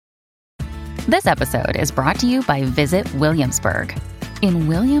This episode is brought to you by Visit Williamsburg. In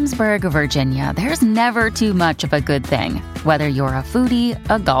Williamsburg, Virginia, there's never too much of a good thing. Whether you're a foodie,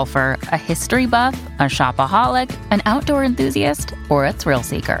 a golfer, a history buff, a shopaholic, an outdoor enthusiast, or a thrill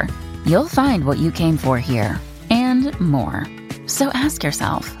seeker, you'll find what you came for here and more. So ask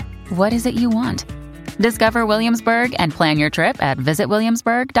yourself, what is it you want? Discover Williamsburg and plan your trip at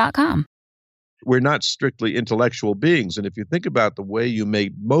visitwilliamsburg.com. We're not strictly intellectual beings. And if you think about the way you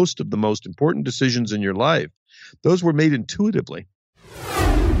made most of the most important decisions in your life, those were made intuitively.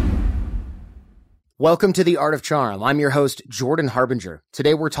 Welcome to The Art of Charm. I'm your host, Jordan Harbinger.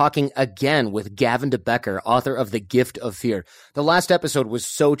 Today we're talking again with Gavin Becker, author of The Gift of Fear. The last episode was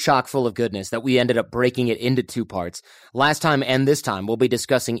so chock full of goodness that we ended up breaking it into two parts. Last time and this time, we'll be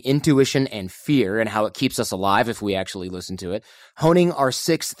discussing intuition and fear and how it keeps us alive if we actually listen to it, honing our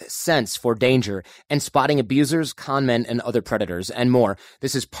sixth sense for danger, and spotting abusers, conmen, and other predators, and more.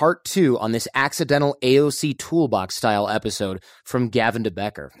 This is part 2 on this accidental AOC toolbox style episode from Gavin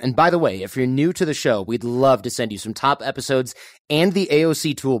Becker. And by the way, if you're new to the show, we'd love to send you some top episodes and the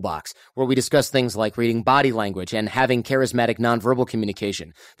AOC toolbox, where we discuss things like reading body language and having charismatic nonverbal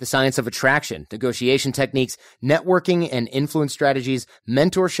communication, the science of attraction, negotiation techniques, networking and influence strategies,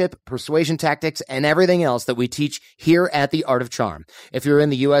 mentorship, persuasion tactics, and everything else that we teach here at The Art of Charm. If you're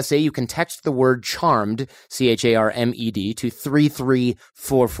in the USA, you can text the word CHARMED, CHARMED, to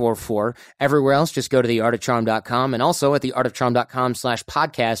 33444. Everywhere else, just go to theartofcharm.com, and also at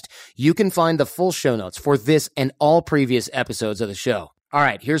theartofcharm.com/podcast, you can find the full show notes for this and all previous episodes of the show. All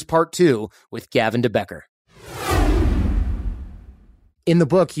right, here's part 2 with Gavin Becker. In the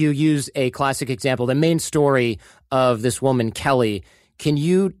book, you use a classic example, the main story of this woman, Kelly. Can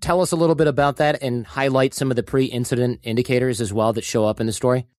you tell us a little bit about that and highlight some of the pre-incident indicators as well that show up in the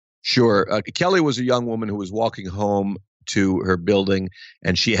story? Sure. Kelly was a young woman who was walking home to her building,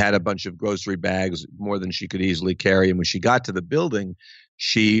 and she had a bunch of grocery bags, more than she could easily carry. And when she got to the building,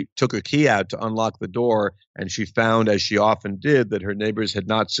 she took her key out to unlock the door, and she found, as she often did, that her neighbors had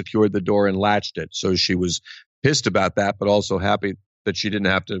not secured the door and latched it. So she was pissed about that, but also happy that she didn't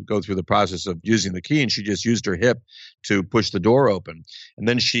have to go through the process of using the key, and she just used her hip to push the door open. And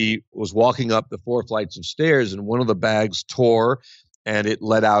then she was walking up the 4 flights of stairs, and one of the bags tore, and it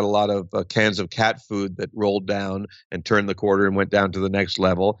let out a lot of cans of cat food that rolled down and turned the corner and went down to the next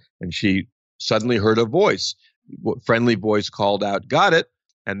level. And she suddenly heard a voice. Friendly voice called out, "Got it."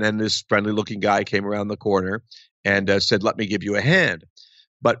 And then this friendly looking guy came around the corner and said, "Let me give you a hand."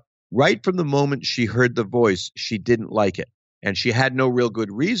 But right from the moment she heard the voice, she didn't like it. And she had no real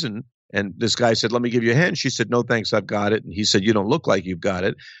good reason. And this guy said, "Let me give you a hand." She said, "No, thanks, I've got it." And he said, "You don't look like you've got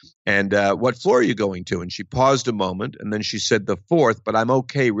it. And what floor are you going to?" And she paused a moment, and then she said, "The 4th, but I'm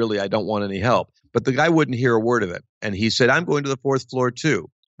okay, really. I don't want any help." But the guy wouldn't hear a word of it. And he said, "I'm going to the 4th floor too."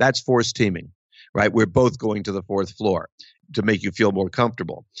 That's forced teaming, right? We're both going to the 4th floor to make you feel more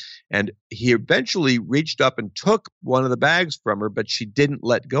comfortable. And he eventually reached up and took one of the bags from her, but she didn't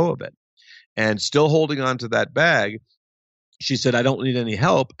let go of it. And still holding on to that bag, she said, "I don't need any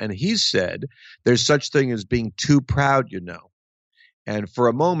help." And he said, "There's such thing as being too proud, you know." And for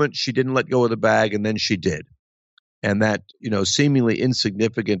a moment, she didn't let go of the bag, and then she did. And that, seemingly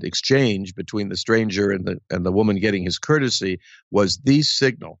insignificant exchange between the stranger and the woman getting his courtesy was the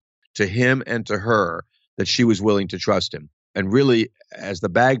signal to him and to her that she was willing to trust him. And really, as the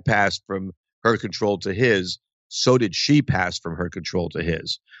bag passed from her control to his, so did she pass from her control to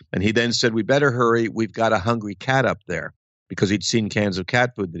his. And he then said, "We better hurry. We've got a hungry cat up there," because he'd seen cans of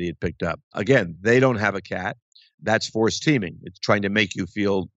cat food that he had picked up. Again, they don't have a cat. That's forced teaming. It's trying to make you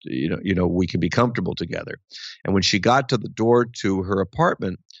feel, we can be comfortable together. And when she got to the door to her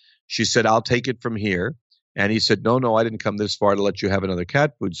apartment, she said, "I'll take it from here." And he said, No, I didn't come this far to let you have another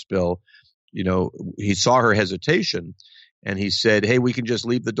cat food spill." He saw her hesitation, and he said, "Hey, we can just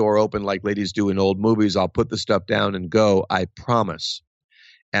leave the door open like ladies do in old movies. I'll put the stuff down and go. I promise."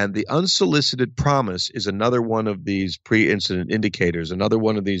 And the unsolicited promise is another one of these pre-incident indicators, another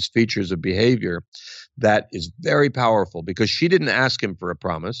one of these features of behavior that is very powerful, because she didn't ask him for a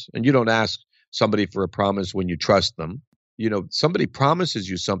promise. And you don't ask somebody for a promise when you trust them. Somebody promises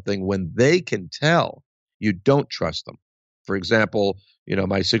you something when they can tell you don't trust them. For example,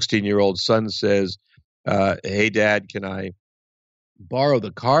 my 16-year-old son says, "Hey, Dad, can I borrow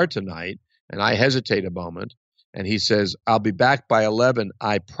the car tonight?" And I hesitate a moment. And he says, "I'll be back by 11,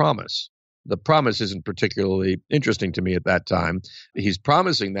 I promise." The promise isn't particularly interesting to me at that time. He's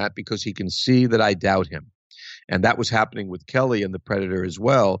promising that because he can see that I doubt him. And that was happening with Kelly and the predator as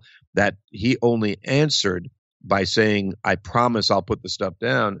well, that he only answered by saying, "I promise I'll put the stuff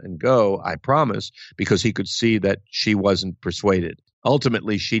down and go, I promise," because he could see that she wasn't persuaded.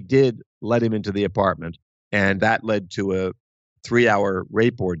 Ultimately, she did let him into the apartment, and that led to a 3-hour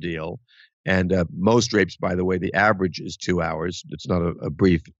rape ordeal. And most rapes, by the way, the average is 2 hours. It's not a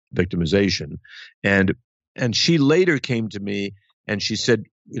brief victimization. And she later came to me and she said,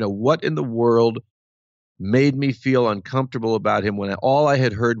 what in the world made me feel uncomfortable about him when all I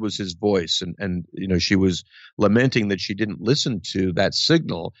had heard was his voice. And she was lamenting that she didn't listen to that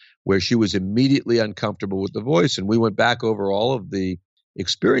signal where she was immediately uncomfortable with the voice. And we went back over all of the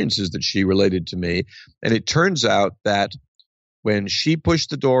experiences that she related to me. And it turns out that when she pushed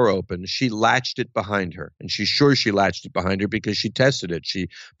the door open, she latched it behind her. And she's sure she latched it behind her because she tested it. She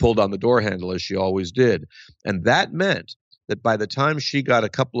pulled on the door handle as she always did. And that meant that by the time she got a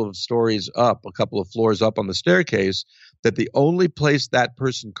couple of floors up on the staircase, that the only place that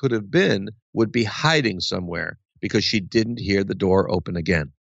person could have been would be hiding somewhere because she didn't hear the door open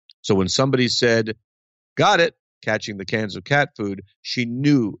again. So when somebody said, "Got it," catching the cans of cat food, she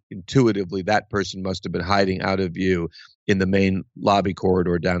knew intuitively that person must have been hiding out of view in the main lobby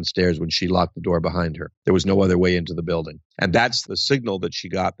corridor downstairs when she locked the door behind her. There was no other way into the building. And that's the signal that she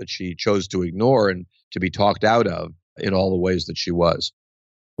got that she chose to ignore and to be talked out of in all the ways that she was.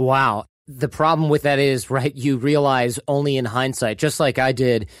 Wow. The problem with that is, right, you realize only in hindsight, just like I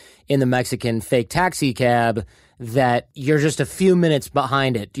did in the Mexican fake taxi cab, that you're just a few minutes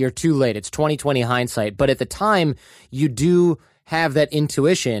behind it. You're too late. It's 20/20 hindsight. But at the time, you do have that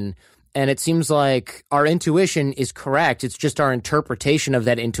intuition, and it seems like our intuition is correct. It's just our interpretation of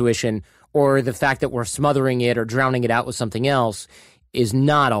that intuition, or the fact that we're smothering it or drowning it out with something else, is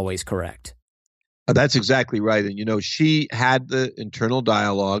not always correct. That's exactly right. And, she had the internal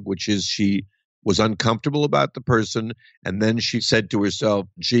dialogue, which is she was uncomfortable about the person. And then she said to herself,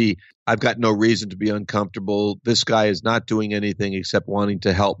 gee, I've got no reason to be uncomfortable. This guy is not doing anything except wanting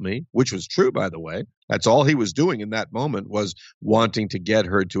to help me, which was true, by the way. That's all he was doing in that moment, was wanting to get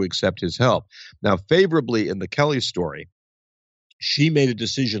her to accept his help. Now, favorably in the Kelly story, she made a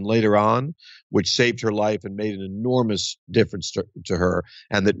decision later on which saved her life and made an enormous difference to her,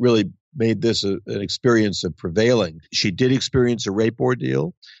 and that really made this an experience of prevailing. She did experience a rape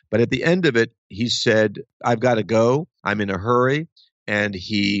ordeal, but at the end of it, he said, I've got to go. I'm in a hurry. And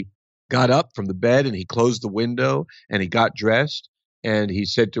he got up from the bed and he closed the window and he got dressed. And he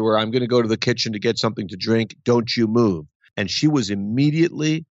said to her, I'm going to go to the kitchen to get something to drink. Don't you move. And she was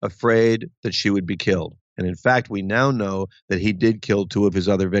immediately afraid that she would be killed. And in fact, we now know that he did kill 2 of his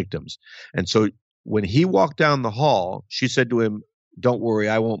other victims. And so when he walked down the hall, she said to him, don't worry,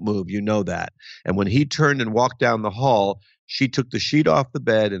 I won't move. You know that. And when he turned and walked down the hall, she took the sheet off the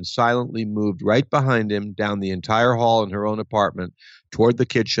bed and silently moved right behind him down the entire hall in her own apartment toward the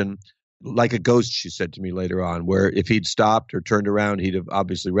kitchen, like a ghost, she said to me later on, where if he'd stopped or turned around, he'd have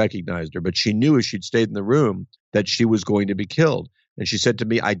obviously recognized her. But she knew as she'd stayed in the room that she was going to be killed. And she said to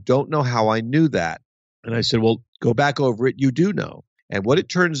me, I don't know how I knew that. And I said, well, go back over it. You do know. And what it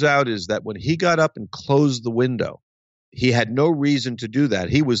turns out is that when he got up and closed the window, he had no reason to do that.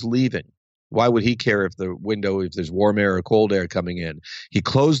 He was leaving. Why would he care if there's warm air or cold air coming in? He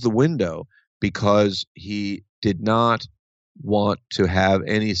closed the window because he did not want to have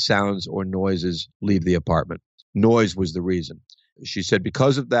any sounds or noises leave the apartment. Noise was the reason. She said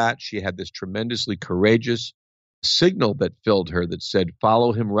because of that, she had this tremendously courageous signal that filled her that said,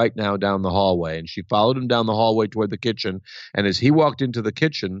 follow him right now down the hallway. And she followed him down the hallway toward the kitchen. And as he walked into the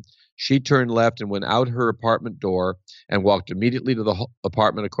kitchen, she turned left and went out her apartment door and walked immediately to the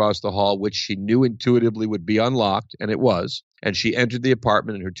apartment across the hall, which she knew intuitively would be unlocked, and it was. And she entered the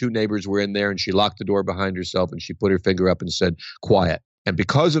apartment, and her 2 neighbors were in there, and she locked the door behind herself, and she put her finger up and said, quiet. And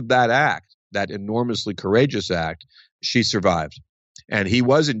because of that act, that enormously courageous act, she survived. And he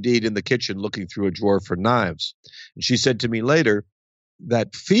was indeed in the kitchen looking through a drawer for knives. And she said to me later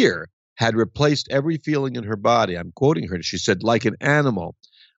that fear had replaced every feeling in her body. I'm quoting her. She said, like an animal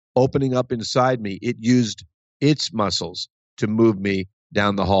opening up inside me, it used its muscles to move me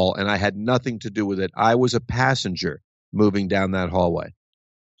down the hall, and I had nothing to do with it. I was a passenger moving down that hallway.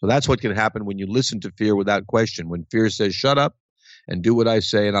 So that's what can happen when you listen to fear without question. When fear says, shut up and do what I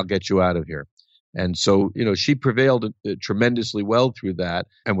say and I'll get you out of here. And so, she prevailed tremendously well through that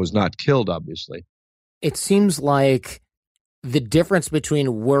and was not killed, obviously. It seems like the difference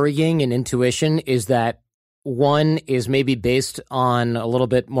between worrying and intuition is that one is maybe based on a little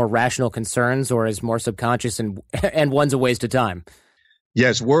bit more rational concerns or is more subconscious, and one's a waste of time.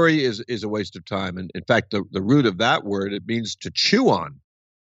 Yes, worry is a waste of time. And in fact, the root of that word, it means to chew on.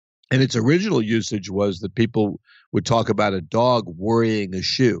 And its original usage was that people would talk about a dog worrying a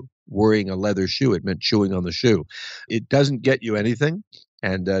shoe, worrying a leather shoe. It meant chewing on the shoe. It doesn't get you anything.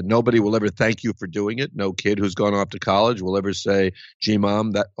 And nobody will ever thank you for doing it. No kid who's gone off to college will ever say, gee,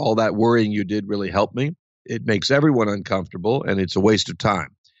 Mom, that all that worrying you did really helped me. It makes everyone uncomfortable, and it's a waste of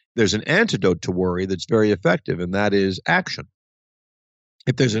time. There's an antidote to worry that's very effective, and that is action.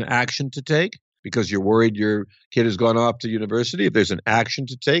 If there's an action to take, because you're worried your kid has gone off to university, if there's an action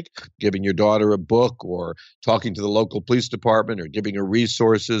to take, giving your daughter a book or talking to the local police department or giving her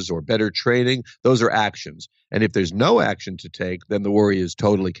resources or better training, those are actions. And if there's no action to take, then the worry is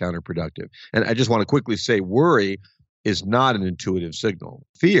totally counterproductive. And I just want to quickly say worry is not an intuitive signal.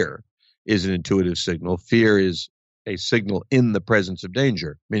 Fear is an intuitive signal. Fear is a signal in the presence of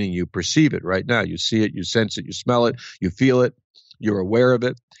danger, meaning you perceive it right now. You see it, you sense it, you smell it, you feel it, you're aware of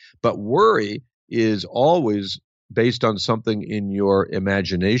it. But worry is always based on something in your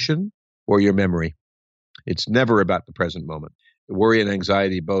imagination or your memory. It's never about the present moment. Worry and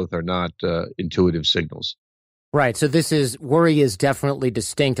anxiety both are not intuitive signals. Right. So worry is definitely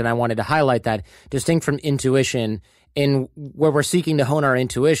distinct, and I wanted to highlight that, distinct from intuition. In where we're seeking to hone our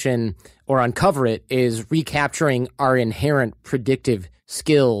intuition or uncover it is recapturing our inherent predictive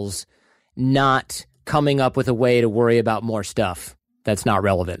skills, not coming up with a way to worry about more stuff that's not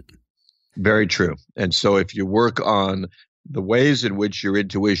relevant. Very true. And so if you work on the ways in which your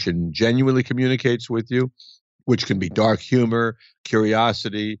intuition genuinely communicates with you, which can be dark humor,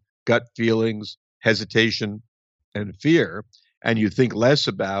 curiosity, gut feelings, hesitation, and fear, and you think less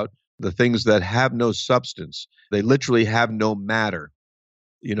about the things that have no substance, they literally have no matter.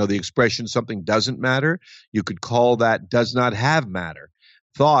 You know, the expression something doesn't matter, you could call that does not have matter.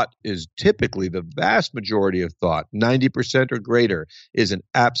 Thought is typically the vast majority of thought, 90% or greater, is an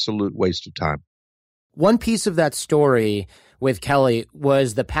absolute waste of time. One piece of that story with Kelly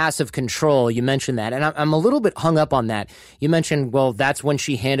was the passive control. You mentioned that, and I'm a little bit hung up on that. You mentioned, well, that's when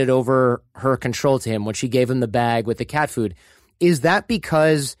she handed over her control to him, when she gave him the bag with the cat food. Is that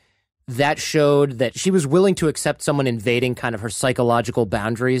because that showed that she was willing to accept someone invading kind of her psychological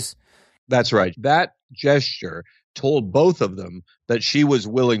boundaries? That's right. That gesture told both of them that she was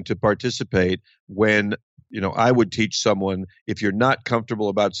willing to participate when, I would teach someone, if you're not comfortable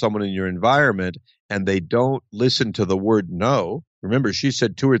about someone in your environment and they don't listen to the word no, remember, she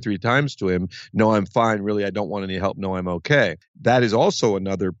said 2 or 3 times to him, no, I'm fine. Really, I don't want any help. No, I'm okay. That is also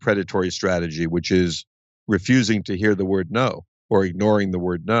another predatory strategy, which is refusing to hear the word no or ignoring the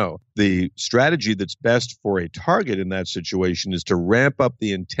word no. The strategy that's best for a target in that situation is to ramp up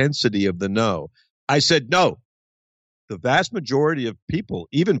the intensity of the no. I said no. The vast majority of people,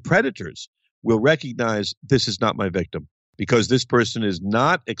 even predators, will recognize this is not my victim because this person is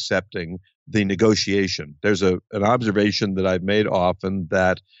not accepting the negotiation. There's an observation that I've made often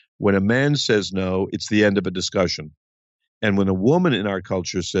that when a man says no, it's the end of a discussion. And when a woman in our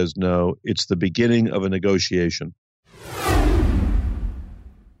culture says no, it's the beginning of a negotiation.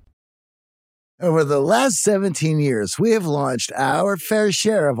 Over the last 17 years, we have launched our fair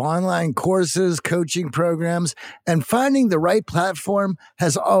share of online courses, coaching programs, and finding the right platform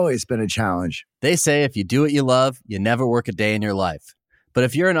has always been a challenge. They say if you do what you love, you never work a day in your life. But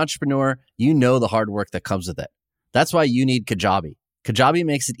if you're an entrepreneur, you know the hard work that comes with it. That's why you need Kajabi. Kajabi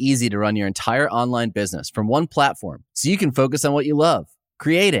makes it easy to run your entire online business from one platform so you can focus on what you love,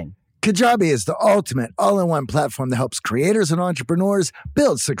 creating. Kajabi is the ultimate all-in-one platform that helps creators and entrepreneurs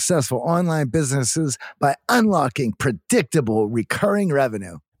build successful online businesses by unlocking predictable, recurring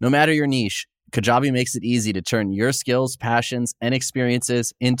revenue. No matter your niche, Kajabi makes it easy to turn your skills, passions, and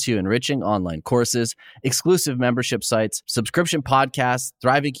experiences into enriching online courses, exclusive membership sites, subscription podcasts,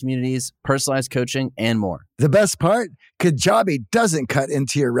 thriving communities, personalized coaching, and more. The best part? Kajabi doesn't cut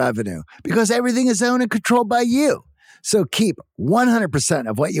into your revenue because everything is owned and controlled by you. So keep 100%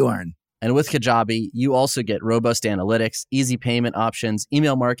 of what you earn. And with Kajabi, you also get robust analytics, easy payment options,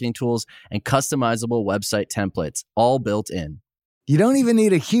 email marketing tools, and customizable website templates, all built in. You don't even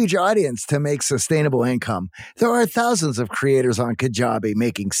need a huge audience to make sustainable income. There are thousands of creators on Kajabi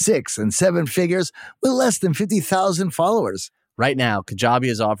making 6 and 7 figures with less than 50,000 followers. Right now, Kajabi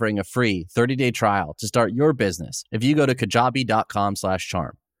is offering a free 30-day trial to start your business if you go to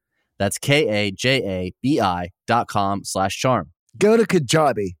kajabi.com/charm. That's KAJABI.com/charm. Go to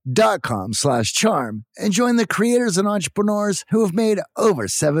kajabi.com/charm and join the creators and entrepreneurs who have made over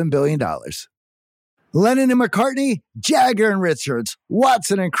 $7 billion. Lennon and McCartney, Jagger and Richards,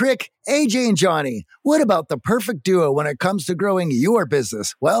 Watson and Crick, AJ and Johnny. What about the perfect duo when it comes to growing your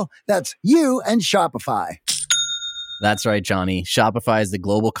business? Well, that's you and Shopify. That's right, Johnny. Shopify is the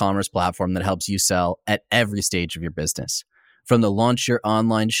global commerce platform that helps you sell at every stage of your business. From the launch your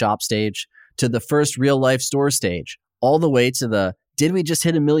online shop stage to the first real life store stage, all the way to the did we just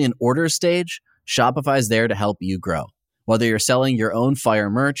hit 1 million orders stage, Shopify is there to help you grow. Whether you're selling your own fire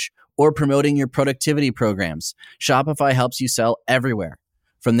merch or promoting your productivity programs, Shopify helps you sell everywhere.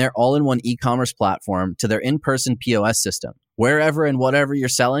 From their all-in-one e-commerce platform to their in-person POS system. Wherever and whatever you're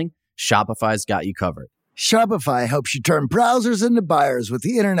selling, Shopify's got you covered. Shopify helps you turn browsers into buyers with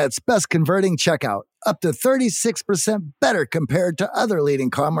the internet's best converting checkout, up to 36% better compared to other leading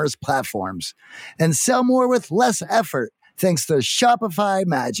commerce platforms. And sell more with less effort thanks to Shopify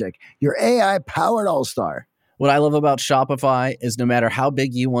Magic, your AI-powered all-star. What I love about Shopify is no matter how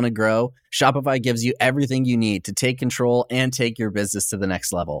big you want to grow, Shopify gives you everything you need to take control and take your business to the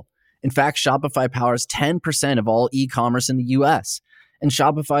next level. In fact, Shopify powers 10% of all e-commerce in the U.S., and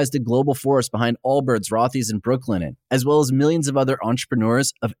Shopify is the global force behind Allbirds, Rothy's, and Brooklinen, as well as millions of other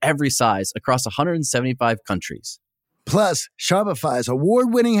entrepreneurs of every size across 175 countries. Plus, Shopify's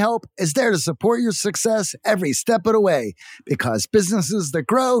award-winning help is there to support your success every step of the way, because businesses that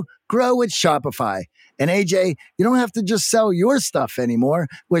grow with Shopify. And AJ, you don't have to just sell your stuff anymore.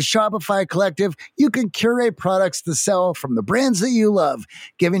 With Shopify Collective, you can curate products to sell from the brands that you love,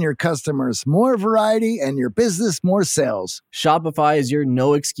 giving your customers more variety and your business more sales. Shopify is your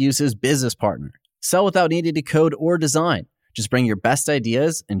no-excuses business partner. Sell without needing to code or design. Just bring your best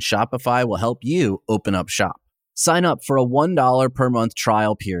ideas, and Shopify will help you open up shop. Sign up for a $1 per month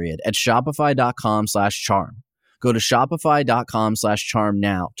trial period at shopify.com/charm. Go to shopify.com/charm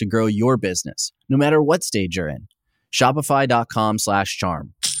now to grow your business, no matter what stage you're in.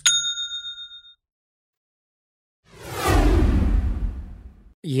 Shopify.com/charm.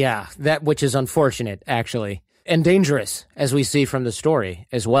 Yeah, that which is unfortunate, actually, and dangerous, as we see from the story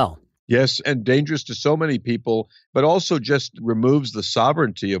as well. Yes, and dangerous to so many people, but also just removes the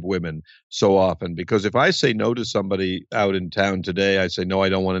sovereignty of women so often. Because if I say no to somebody out in town today, I say, no, I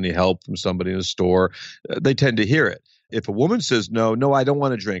don't want any help from somebody in a store, they tend to hear it. If a woman says, no, I don't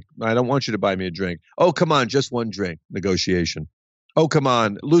want a drink. I don't want you to buy me a drink. Oh, come on, just one drink. Negotiation. Oh, come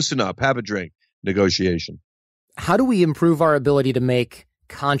on, loosen up, have a drink. Negotiation. How do we improve our ability to make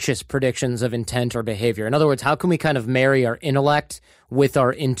conscious predictions of intent or behavior? In other words, how can we kind of marry our intellect with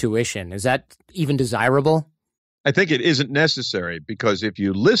our intuition? Is that even desirable? I think it isn't necessary, because if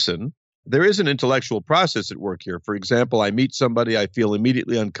you listen, there is an intellectual process at work here. For example, I meet somebody, I feel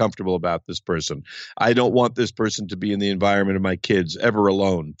immediately uncomfortable about this person. I don't want this person to be in the environment of my kids ever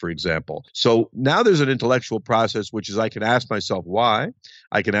alone, for example. So now there's an intellectual process, which is I can ask myself why.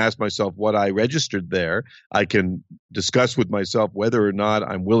 I can ask myself what I registered there. I can discuss with myself whether or not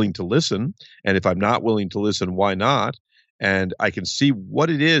I'm willing to listen. And if I'm not willing to listen, why not? And I can see what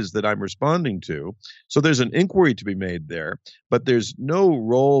it is that I'm responding to. So there's an inquiry to be made there, but there's no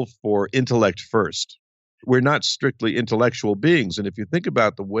role for intellect first. We're not strictly intellectual beings. And if you think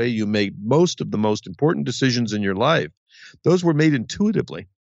about the way you made most of the most important decisions in your life, those were made intuitively.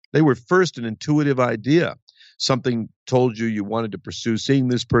 They were first an intuitive idea. Something told you you wanted to pursue seeing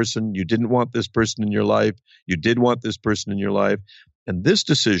this person. You didn't want this person in your life. You did want this person in your life. And this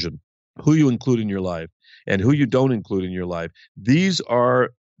decision, who you include in your life, and who you don't include in your life. These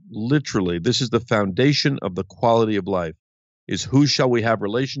are literally, this is the foundation of the quality of life, is who shall we have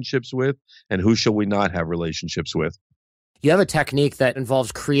relationships with and who shall we not have relationships with. You have a technique that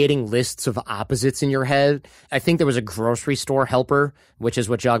involves creating lists of opposites in your head. I think there was a grocery store helper, which is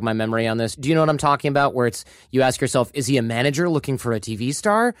what jogged my memory on this. Do you know what I'm talking about? Where it's, you ask yourself, is he a manager looking for a TV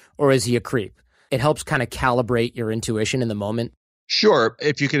star, or is he a creep? It helps kind of calibrate your intuition in the moment. Sure.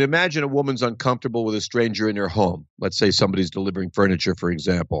 If you can imagine a woman's uncomfortable with a stranger in her home, let's say somebody's delivering furniture, for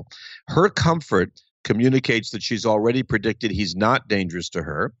example, her comfort communicates that she's already predicted he's not dangerous to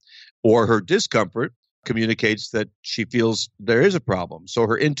her, or her discomfort communicates that she feels there is a problem. So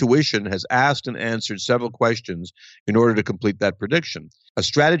her intuition has asked and answered several questions in order to complete that prediction. A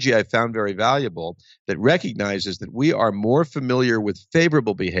strategy I found very valuable that recognizes that we are more familiar with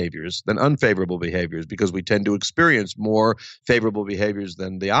favorable behaviors than unfavorable behaviors, because we tend to experience more favorable behaviors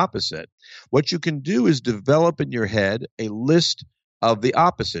than the opposite. What you can do is develop in your head a list of the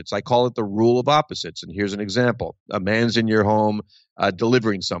opposites. I call it the rule of opposites. And here's an example. A man's in your home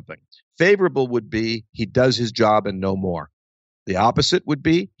delivering something. Favorable would be he does his job and no more. The opposite would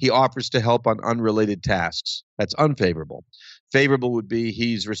be he offers to help on unrelated tasks. That's unfavorable. Favorable would be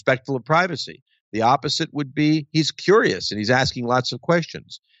he's respectful of privacy. The opposite would be he's curious and he's asking lots of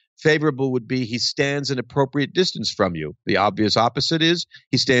questions. Favorable would be he stands an appropriate distance from you. The obvious opposite is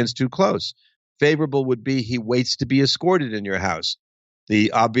he stands too close. Favorable would be he waits to be escorted in your house.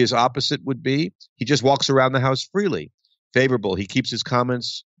 The obvious opposite would be he just walks around the house freely. Favorable, he keeps his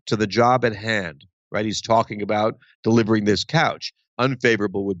comments to the job at hand, right? He's talking about delivering this couch.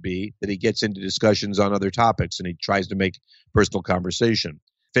 Unfavorable would be that he gets into discussions on other topics and he tries to make personal conversation.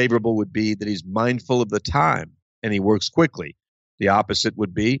 Favorable would be that he's mindful of the time. and he works quickly. The opposite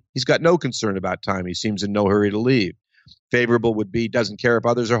would be he's got no concern about time. He seems in no hurry to leave. Favorable would be doesn't care if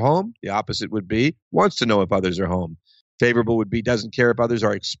others are home. The opposite would be wants to know if others are home. Favorable would be doesn't care if others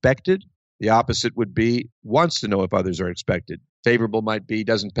are expected. The opposite would be wants to know if others are expected. Favorable might be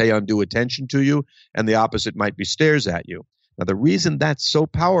doesn't pay undue attention to you, and the opposite might be stares at you. Now, the reason that's so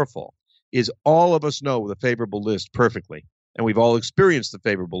powerful is all of us know the favorable list perfectly. And we've all experienced the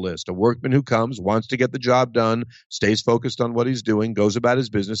favorable list. A workman who comes, wants to get the job done, stays focused on what he's doing, goes about his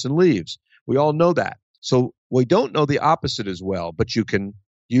business, and leaves. We all know that. So we don't know the opposite as well, but you can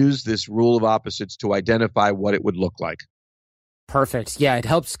use this rule of opposites to identify what it would look like. Perfect. Yeah, it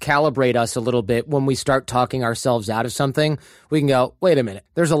helps calibrate us a little bit when we start talking ourselves out of something. We can go, wait a minute,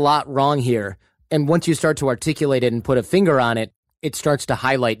 there's a lot wrong here. And once you start to articulate it and put a finger on it, it starts to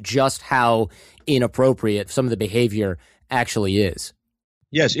highlight just how inappropriate some of the behavior actually is.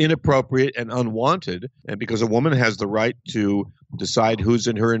 Yes, inappropriate and unwanted. And because a woman has the right to decide who's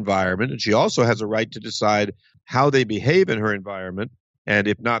in her environment, and she also has a right to decide how they behave in her environment. And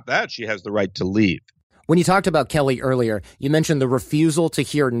if not that, she has the right to leave. When you talked about Kelly earlier, you mentioned the refusal to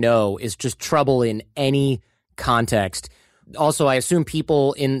hear no is just trouble in any context. Also, I assume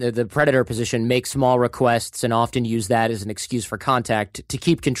people in the predator position make small requests and often use that as an excuse for contact to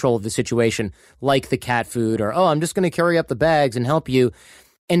keep control of the situation, like the cat food or, oh, I'm just going to carry up the bags and help you.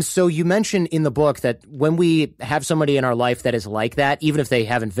 And so you mentioned in the book that when we have somebody in our life that is like that, even if they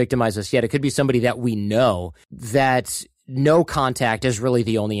haven't victimized us yet, it could be somebody that we know, that no contact is really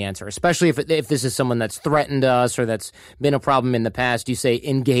the only answer, especially if this is someone that's threatened us or that's been a problem in the past. You say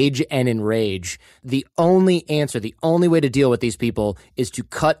engage and enrage. The only answer, the only way to deal with these people is to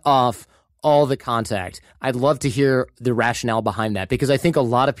cut off all the contact. I'd love to hear the rationale behind that, because I think a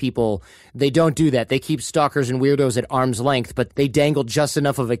lot of people, they don't do that. They keep stalkers and weirdos at arm's length, but they dangle just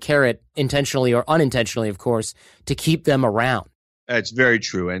enough of a carrot, intentionally or unintentionally, of course, to keep them around. It's very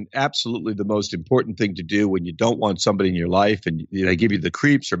true, and absolutely the most important thing to do when you don't want somebody in your life and they give you the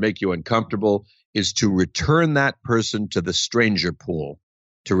creeps or make you uncomfortable is to return that person to the stranger pool,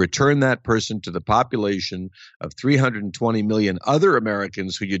 to return that person to the population of 320 million other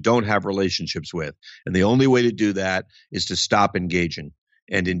Americans who you don't have relationships with. And the only way to do that is to stop engaging.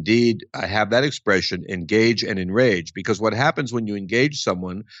 And indeed, I have that expression, engage and enrage, because what happens when you engage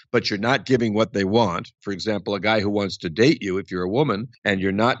someone, but you're not giving what they want, for example, a guy who wants to date you, if you're a woman, and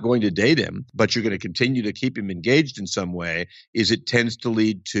you're not going to date him, but you're going to continue to keep him engaged in some way, is it tends to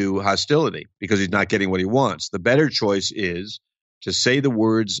lead to hostility because he's not getting what he wants. The better choice is to say the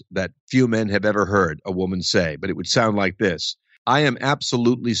words that few men have ever heard a woman say, but it would sound like this. I am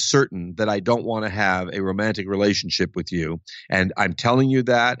absolutely certain that I don't want to have a romantic relationship with you. And I'm telling you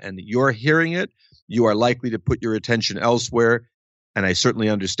that, and you're hearing it. You are likely to put your attention elsewhere. And I certainly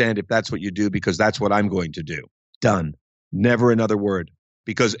understand if that's what you do, because that's what I'm going to do. Done. Never another word.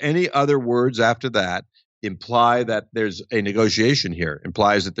 Because any other words after that imply that there's a negotiation here,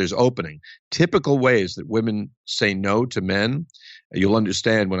 implies that there's opening. Typical ways that women say no to men, you'll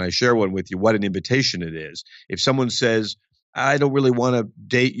understand when I share one with you what an invitation it is. If someone says, I don't really want to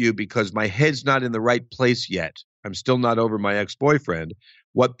date you because my head's not in the right place yet, I'm still not over my ex-boyfriend,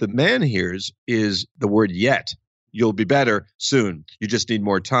 what the man hears is the word yet. You'll be better soon. You just need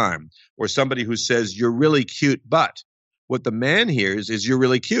more time. Or somebody who says, you're really cute, but what the man hears is you're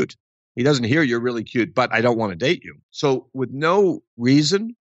really cute. He doesn't hear you're really cute, but I don't want to date you. So with no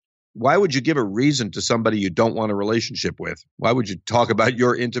reason, why would you give a reason to somebody you don't want a relationship with? Why would you talk about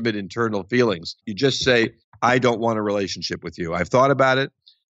your intimate internal feelings? You just say, I don't want a relationship with you. I've thought about it.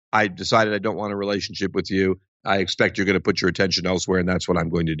 I decided I don't want a relationship with you. I expect you're going to put your attention elsewhere, and that's what I'm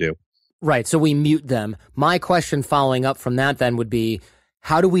going to do. Right. So we mute them. My question following up from that then would be,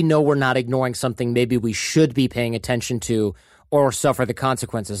 how do we know we're not ignoring something maybe we should be paying attention to or suffer the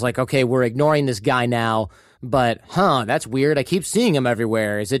consequences? Like, okay, we're ignoring this guy now, but that's weird. I keep seeing him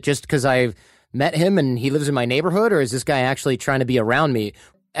everywhere. Is it just because I've met him and he lives in my neighborhood, or is this guy actually trying to be around me?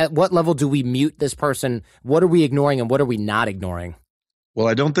 At what level do we mute this person? What are we ignoring and what are we not ignoring? Well,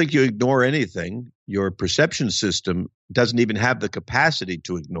 I don't think you ignore anything. Your perception system doesn't even have the capacity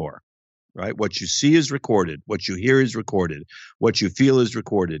to ignore, right? What you see is recorded. What you hear is recorded. What you feel is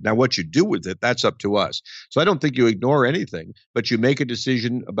recorded. Now, what you do with it, that's up to us. So I don't think you ignore anything, but you make a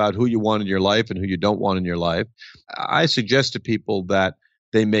decision about who you want in your life and who you don't want in your life. I suggest to people that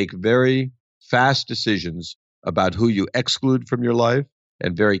they make very fast decisions about who you exclude from your life,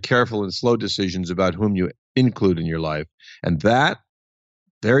 and very careful and slow decisions about whom you include in your life. And that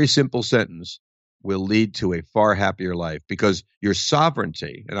very simple sentence will lead to a far happier life, because your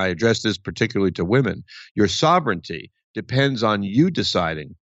sovereignty, and I address this particularly to women, your sovereignty depends on you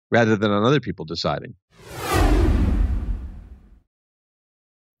deciding rather than on other people deciding.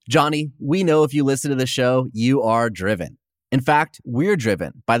 Johnny, we know if you listen to the show, you are driven. In fact, we're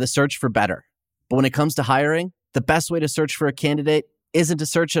driven by the search for better. But when it comes to hiring, the best way to search for a candidate isn't to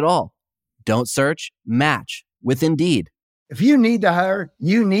search at all. Don't search, match with Indeed. If you need to hire,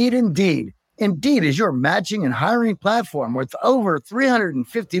 you need Indeed. Indeed is your matching and hiring platform with over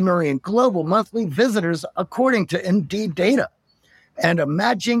 350 million global monthly visitors, according to Indeed data, and a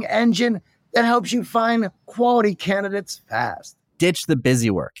matching engine that helps you find quality candidates fast. Ditch the busy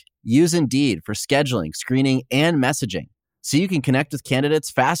work. Use Indeed for scheduling, screening, and messaging so you can connect with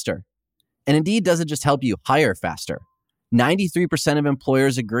candidates faster. And Indeed doesn't just help you hire faster. 93% of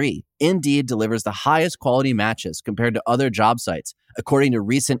employers agree Indeed delivers the highest quality matches compared to other job sites, according to a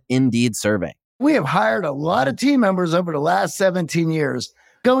recent Indeed survey. We have hired a lot of team members over the last 17 years.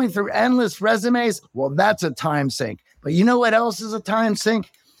 Going through endless resumes, well, that's a time sink. But you know what else is a time sink?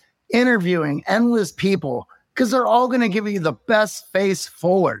 Interviewing endless people, because they're all going to give you the best face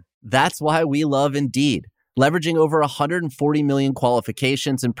forward. That's why we love Indeed, leveraging over 140 million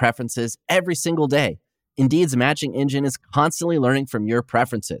qualifications and preferences every single day. Indeed's matching engine is constantly learning from your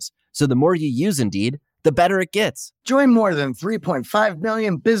preferences. So the more you use Indeed, the better it gets. Join more than 3.5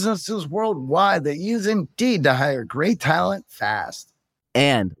 million businesses worldwide that use Indeed to hire great talent fast.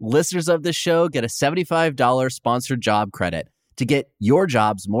 And listeners of this show get a $75 sponsored job credit to get your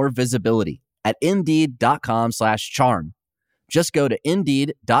jobs more visibility at Indeed.com/charm. Just go to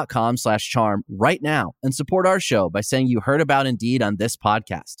Indeed.com/charm right now and support our show by saying you heard about Indeed on this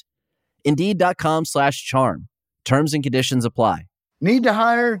podcast. Indeed.com/charm. Terms and conditions apply. Need to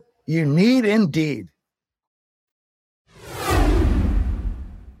hire? You need Indeed.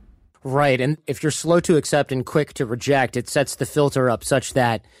 Right. And if you're slow to accept and quick to reject, it sets the filter up such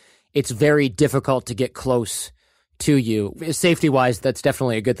that it's very difficult to get close to you. Safety-wise, that's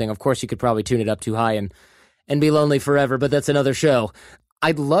definitely a good thing. Of course, you could probably tune it up too high and be lonely forever, but that's another show.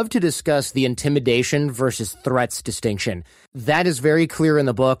 I'd love to discuss the intimidation versus threats distinction. That is very clear in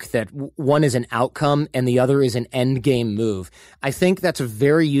the book that one is an outcome and the other is an end game move. I think that's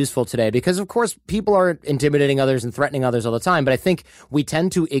very useful today because, of course, people are intimidating others and threatening others all the time, but I think we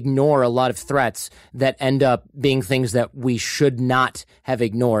tend to ignore a lot of threats that end up being things that we should not have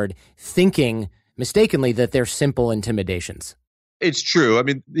ignored, thinking mistakenly that they're simple intimidations. It's true. I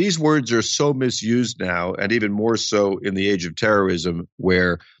mean, these words are so misused now, and even more so in the age of terrorism,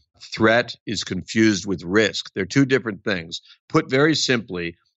 where threat is confused with risk. They're two different things. Put very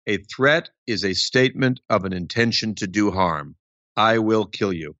simply, a threat is a statement of an intention to do harm. I will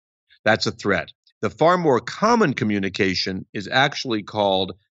kill you. That's a threat. The far more common communication is actually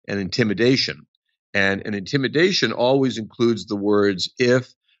called an intimidation. And an intimidation always includes the words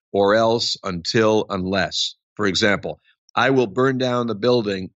if, or else, until, unless. For example, I will burn down the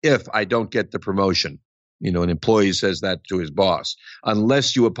building if I don't get the promotion. You know, an employee says that to his boss.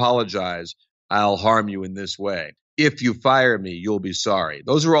 Unless you apologize, I'll harm you in this way. If you fire me, you'll be sorry.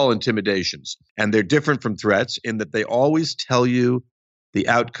 Those are all intimidations. And they're different from threats in that they always tell you the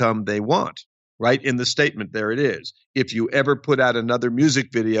outcome they want. Right in the statement, there it is. If you ever put out another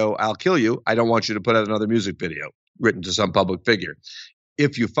music video, I'll kill you. I don't want you to put out another music video written to some public figure.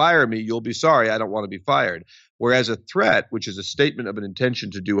 If you fire me, you'll be sorry. I don't want to be fired. Whereas a threat, which is a statement of an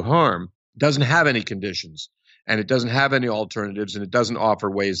intention to do harm, doesn't have any conditions, and it doesn't have any alternatives, and it doesn't offer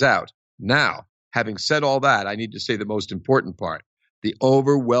ways out. Now, having said all that, I need to say the most important part. The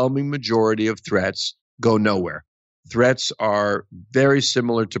overwhelming majority of threats go nowhere. Threats are very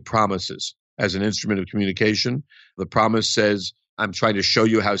similar to promises as an instrument of communication. The promise says, I'm trying to show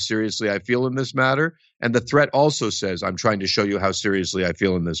you how seriously I feel in this matter. And the threat also says, I'm trying to show you how seriously I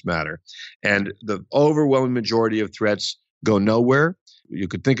feel in this matter. And the overwhelming majority of threats go nowhere. You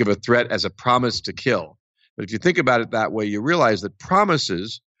could think of a threat as a promise to kill. But if you think about it that way, you realize that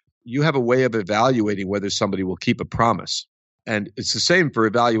promises, you have a way of evaluating whether somebody will keep a promise. And it's the same for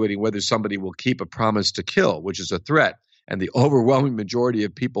evaluating whether somebody will keep a promise to kill, which is a threat. And the overwhelming majority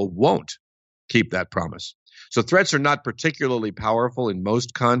of people won't keep that promise. So threats are not particularly powerful in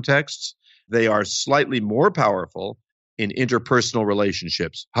most contexts. They are slightly more powerful in interpersonal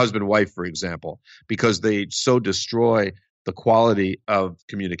relationships, husband-wife, for example, because they so destroy the quality of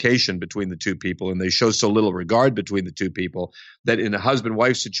communication between the two people, and they show so little regard between the two people that in a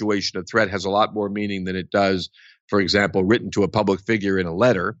husband-wife situation, a threat has a lot more meaning than it does, for example, written to a public figure in a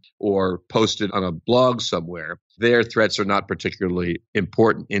letter or posted on a blog somewhere. Their threats are not particularly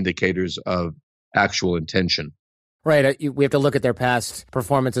important indicators of actual intention. Right. We have to look at their past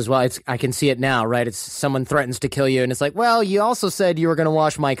performance as well. I can see it now, right? It's someone threatens to kill you, and it's like, well, you also said you were going to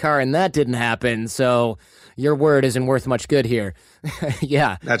wash my car, and that didn't happen, so your word isn't worth much good here.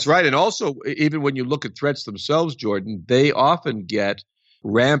 Yeah. That's right. And also, even when you look at threats themselves, Jordan, they often get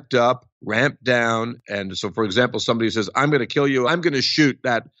ramped up, ramped down. And so, for example, somebody says, I'm going to kill you. I'm going to shoot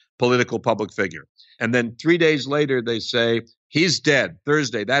that political public figure. And then 3 days later, they say, he's dead.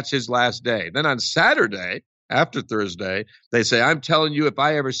 Thursday, that's his last day. Then on Saturday, after Thursday, they say, I'm telling you, if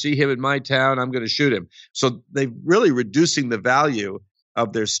I ever see him in my town, I'm going to shoot him. So they're really reducing the value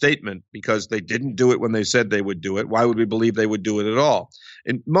of their statement because they didn't do it when they said they would do it. Why would we believe they would do it at all?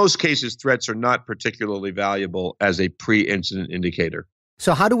 In most cases, threats are not particularly valuable as a pre-incident indicator.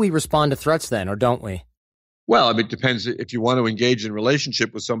 So how do we respond to threats then, or don't we? Well, I mean, it depends. If you want to engage in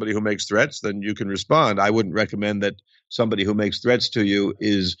relationship with somebody who makes threats, then you can respond. I wouldn't recommend that somebody who makes threats to you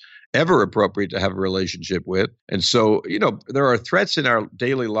is ever appropriate to have a relationship with. And so, there are threats in our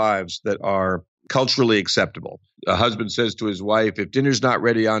daily lives that are culturally acceptable. A husband says to his wife, if dinner's not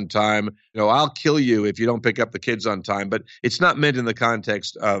ready on time, I'll kill you if you don't pick up the kids on time. But it's not meant in the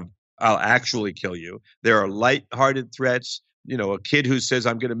context of I'll actually kill you. There are lighthearted threats. A kid who says,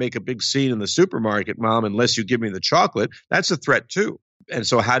 I'm going to make a big scene in the supermarket, Mom, unless you give me the chocolate, that's a threat too. And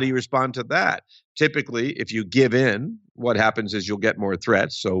so how do you respond to that? Typically, if you give in, what happens is you'll get more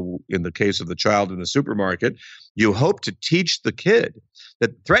threats. So in the case of the child in the supermarket, you hope to teach the kid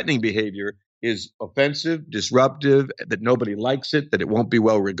that threatening behavior is offensive, disruptive, that nobody likes it, that it won't be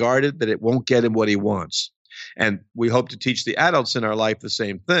well regarded, that it won't get him what he wants. And we hope to teach the adults in our life the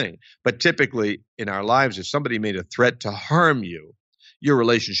same thing. But typically in our lives, if somebody made a threat to harm you, your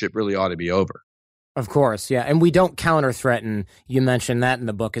relationship really ought to be over. Of course, yeah. And we don't counter-threaten. You mentioned that in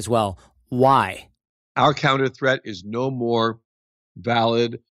the book as well. Why? Our counter threat is no more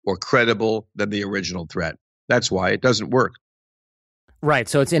valid or credible than the original threat. That's why it doesn't work. Right.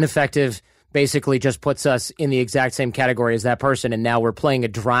 So it's ineffective, basically just puts us in the exact same category as that person. And now we're playing a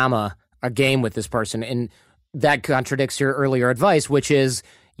game with this person. And that contradicts your earlier advice, which is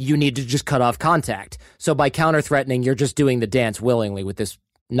you need to just cut off contact. So by counter-threatening, you're just doing the dance willingly with this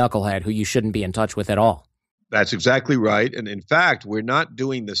knucklehead who you shouldn't be in touch with at all. That's exactly right. And in fact, we're not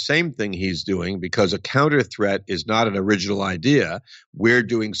doing the same thing he's doing because a counter threat is not an original idea. We're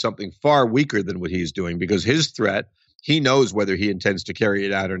doing something far weaker than what he's doing because his threat, he knows whether he intends to carry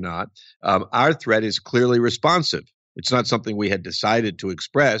it out or not. Our threat is clearly responsive. It's not something we had decided to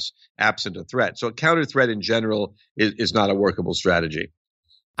express absent a threat. So a counter threat in general is not a workable strategy.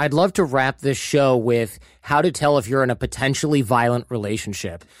 I'd love to wrap this show with how to tell if you're in a potentially violent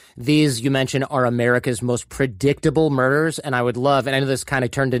relationship. These, you mentioned, are America's most predictable murders, and I would love, and I know this kind of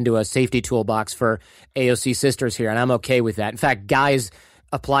turned into a safety toolbox for AOC sisters here, and I'm okay with that. In fact, guys,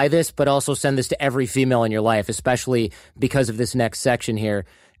 apply this, but also send this to every female in your life, especially because of this next section here.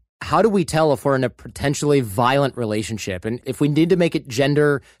 How do we tell if we're in a potentially violent relationship? And if we need to make it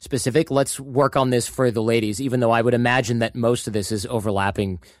gender specific, let's work on this for the ladies, even though I would imagine that most of this is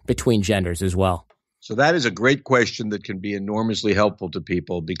overlapping between genders as well. So that is a great question that can be enormously helpful to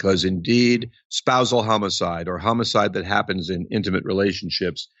people because indeed spousal homicide or homicide that happens in intimate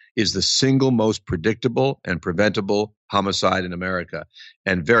relationships is the single most predictable and preventable homicide in America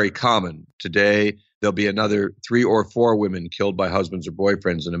and very common. Today, there'll be another 3 or 4 women killed by husbands or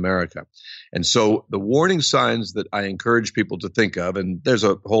boyfriends in America. And so the warning signs that I encourage people to think of, and there's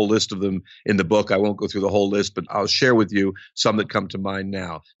a whole list of them in the book. I won't go through the whole list, but I'll share with you some that come to mind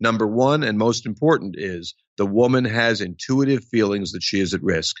now. Number 1, and most important, is the woman has intuitive feelings that she is at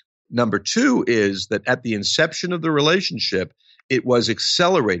risk. Number 2 is that at the inception of the relationship, it was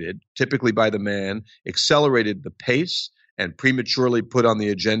accelerated, typically by the man, accelerated the pace, and prematurely put on the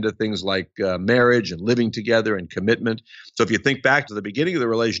agenda things like marriage and living together and commitment. So if you think back to the beginning of the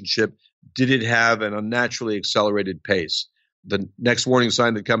relationship, did it have an unnaturally accelerated pace? The next warning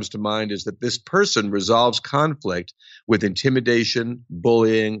sign that comes to mind is that this person resolves conflict with intimidation,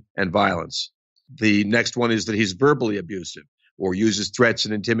 bullying, and violence. The next one is that he's verbally abusive or uses threats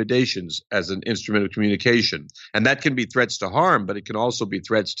and intimidations as an instrument of communication. And that can be threats to harm, but it can also be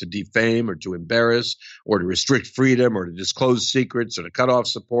threats to defame or to embarrass or to restrict freedom or to disclose secrets or to cut off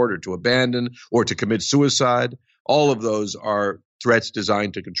support or to abandon or to commit suicide. All of those are threats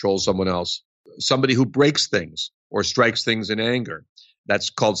designed to control someone else. Somebody who breaks things or strikes things in anger. That's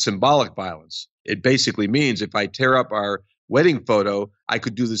called symbolic violence. It basically means if I tear up our wedding photo, I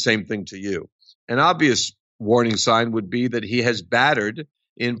could do the same thing to you. An obvious warning sign would be that he has battered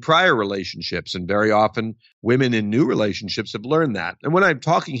in prior relationships. And very often women in new relationships have learned that. And when I'm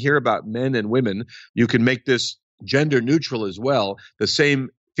talking here about men and women, you can make this gender neutral as well. The same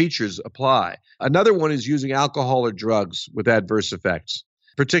features apply. Another one is using alcohol or drugs with adverse effects,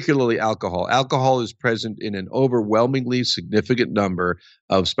 particularly alcohol. Alcohol is present in an overwhelmingly significant number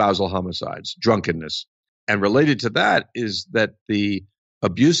of spousal homicides, drunkenness. And related to that is that the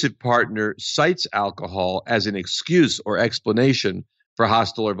abusive partner cites alcohol as an excuse or explanation for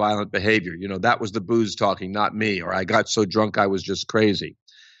hostile or violent behavior. That was the booze talking, not me, or I got so drunk I was just crazy.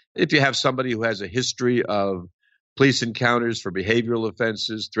 If you have somebody who has a history of police encounters for behavioral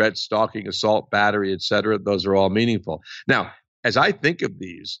offenses, threats, stalking, assault, battery, etc., those are all meaningful. Now, as I think of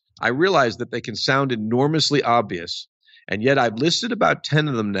these, I realize that they can sound enormously obvious, and yet I've listed about 10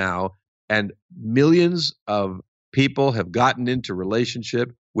 of them now, and millions of people have gotten into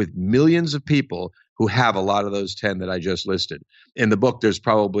relationship with millions of people who have a lot of those 10 that I just listed. In the book, there's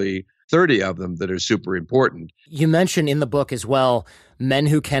probably 30 of them that are super important. You mentioned in the book as well, men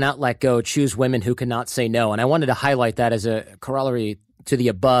who cannot let go choose women who cannot say no. And I wanted to highlight that as a corollary to the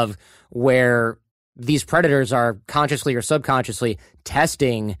above, where these predators are consciously or subconsciously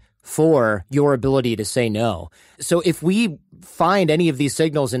testing for your ability to say no. So if we find any of these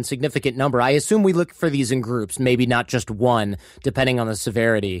signals in significant number, I assume we look for these in groups, maybe not just one, depending on the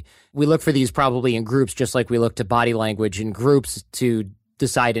severity. We look for these probably in groups, just like we look to body language in groups to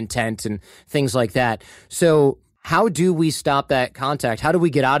decide intent and things like that. So how do we stop that contact? How do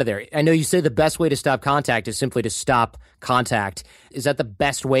we get out of there? I know you say the best way to stop contact is simply to stop contact. Is that the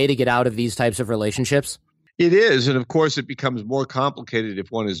best way to get out of these types of relationships? It is. And of course, it becomes more complicated if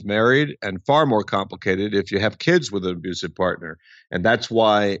one is married, and far more complicated if you have kids with an abusive partner. And that's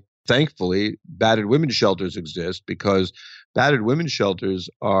why, thankfully, battered women's shelters exist, because battered women's shelters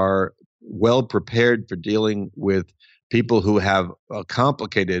are well prepared for dealing with people who have a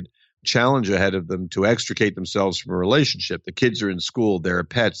complicated challenge ahead of them to extricate themselves from a relationship. The kids are in school, there are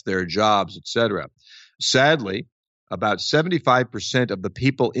pets, there are jobs, etc. Sadly, about 75% of the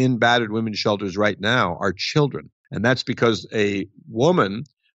people in battered women's shelters right now are children. And that's because a woman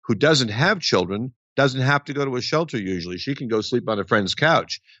who doesn't have children doesn't have to go to a shelter usually. She can go sleep on a friend's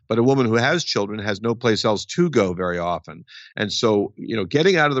couch. But a woman who has children has no place else to go very often. And so,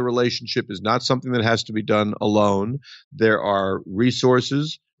 getting out of the relationship is not something that has to be done alone. There are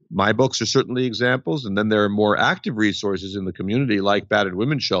resources. My books are certainly examples. And then there are more active resources in the community, like battered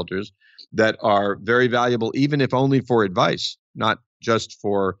women's shelters, that are very valuable, even if only for advice, not just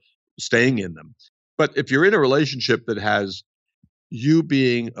for staying in them. But if you're in a relationship that has you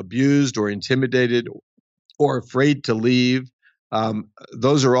being abused or intimidated or afraid to leave,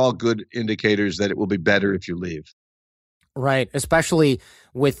 those are all good indicators that it will be better if you leave. Right, especially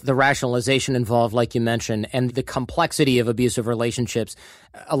with the rationalization involved, like you mentioned, and the complexity of abusive relationships.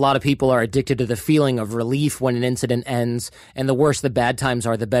 A lot of people are addicted to the feeling of relief when an incident ends, and the worse the bad times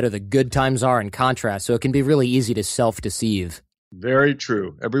are, the better the good times are in contrast. So it can be really easy to self-deceive. Very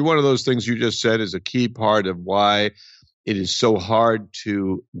true. Every one of those things you just said is a key part of why it is so hard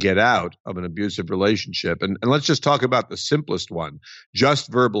to get out of an abusive relationship. And let's just talk about the simplest one,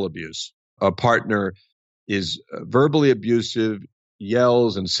 just verbal abuse. A partner is verbally abusive,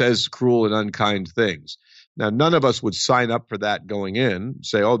 yells and says cruel and unkind things. Now, none of us would sign up for that going in,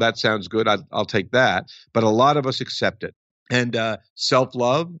 say, oh, that sounds good, I'll take that. But a lot of us accept it. And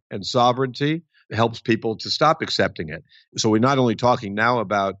self-love and sovereignty helps people to stop accepting it. So we're not only talking now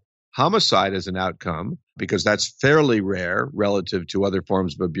about homicide as an outcome, because that's fairly rare relative to other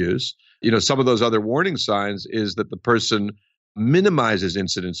forms of abuse. Some of those other warning signs is that the person minimizes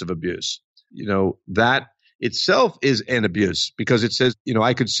incidents of abuse. That itself is an abuse, because it says,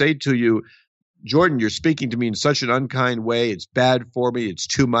 I could say to you, Jordan, you're speaking to me in such an unkind way. It's bad for me. It's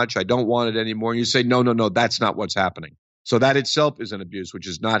too much. I don't want it anymore. And you say, no, that's not what's happening. So that itself is an abuse, which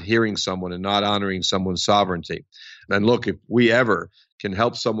is not hearing someone and not honoring someone's sovereignty. And look, if we ever can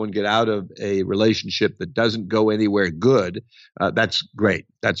help someone get out of a relationship that doesn't go anywhere good, that's great.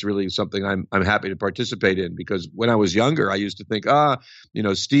 That's really something I'm happy to participate in, because when I was younger, I used to think,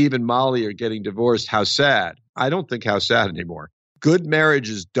 Steve and Molly are getting divorced. How sad. I don't think how sad anymore. Good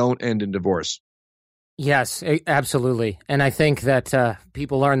marriages don't end in divorce. Yes, absolutely. And I think that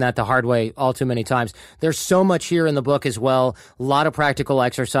people learn that the hard way all too many times. There's so much here in the book as well. A lot of practical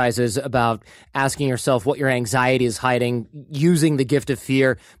exercises about asking yourself what your anxiety is hiding, using the gift of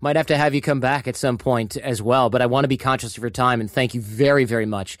fear. Might have to have you come back at some point as well. But I want to be conscious of your time, and thank you very, very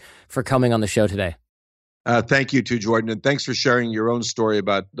much for coming on the show today. Thank you too, Jordan. And thanks for sharing your own story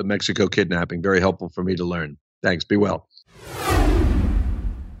about the Mexico kidnapping. Very helpful for me to learn. Thanks. Be well.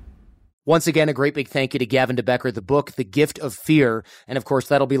 Once again, a great big thank you to Gavin Becker, the book, The Gift of Fear. And of course,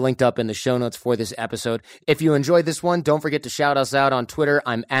 that'll be linked up in the show notes for this episode. If you enjoyed this one, don't forget to shout us out on Twitter.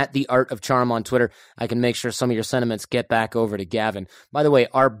 I'm at The Art of Charm on Twitter. I can make sure some of your sentiments get back over to Gavin. By the way,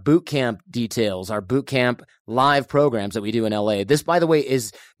 our boot camp details, our boot camp live programs that we do in LA. This, by the way,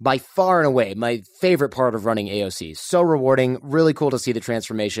 is by far and away my favorite part of running AOC. So rewarding, really cool to see the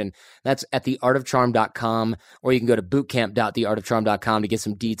transformation. That's at theartofcharm.com, or you can go to bootcamp.theartofcharm.com to get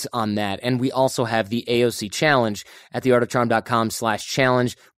some deets on that. that. And we also have the AOC challenge at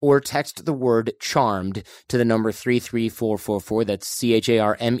theartofcharm.com/challenge, or text the word charmed to the number 33444. That's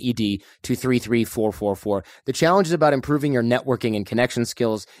CHARMED to 33444. The challenge is about improving your networking and connection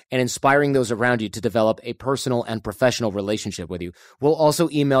skills and inspiring those around you to develop a personal and professional relationship with you. We'll also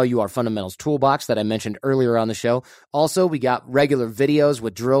email you our fundamentals toolbox that I mentioned earlier on the show. Also, we got regular videos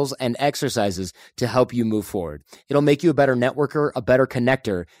with drills and exercises to help you move forward. It'll make you a better networker, a better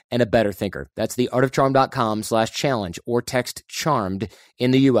connector, and a better thinker. That's theartofcharm.com/challenge, or text charmed in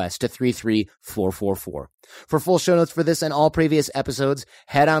the US to 33444. For full show notes for this and all previous episodes,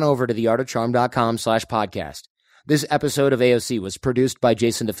 head on over to theartofcharm.com/podcast. This episode of AOC was produced by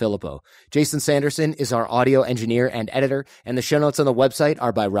Jason DeFilippo. Jason Sanderson is our audio engineer and editor, and the show notes on the website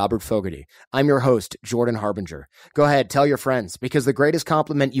are by Robert Fogarty. I'm your host, Jordan Harbinger. Go ahead, tell your friends, because the greatest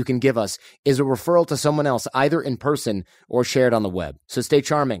compliment you can give us is a referral to someone else, either in person or shared on the web. So stay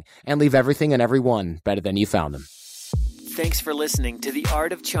charming and leave everything and everyone better than you found them. Thanks for listening to The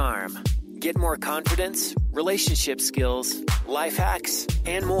Art of Charm. Get more confidence, relationship skills, life hacks,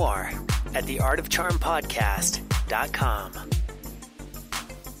 and more at theartofcharmpodcast.com.